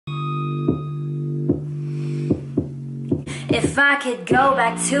If I could go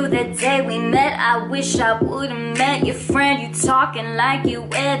back to the day we met, I wish I would've met your friend. You talking like you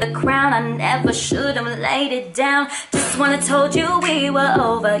wear the crown. I never should've laid it down. Just when I told you we were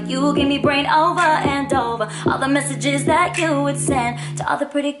over, you gave me brain over and over. All the messages that you would send to all the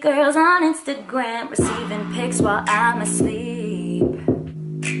pretty girls on Instagram, receiving pics while I'm asleep.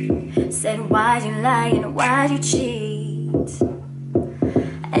 Said, why'd you lie and why'd you cheat?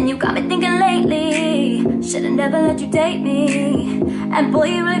 And you got me thinking lately, should've never let you date me. And boy,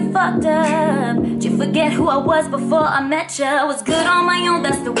 you really fucked up. Did you forget who I was before I met you? I was good on my own,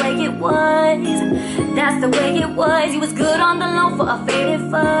 that's the way it was. That's the way it was. You was good on the low for a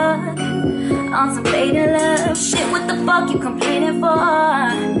faded fuck, on some faded love. Shit, what the fuck you complaining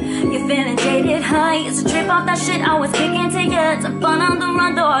for? You feeling jaded, huh? It's a trip off that shit I was kicking to you. Some fun on the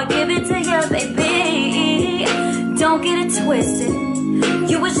run, though I'll give it to you, baby. Don't get it twisted.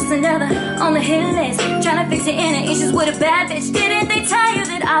 You was just another on the hit list, trying to fix your inner issues with a bad bitch. Didn't they tell you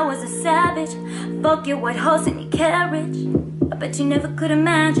that I was a savage? Fuck your white horse and your carriage. I bet you never could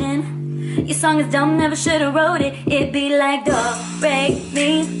imagine. Your song is dumb, never should've wrote it. It'd be like do, re,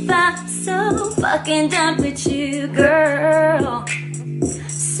 mi, fa. So fucking done with you, girl.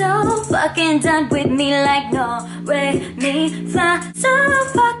 So fucking done with me like no, re, mi, fa. So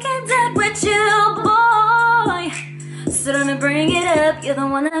fucking done with you, boy. So don't bring it up, you're the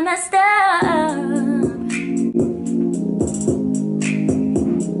one that messed up.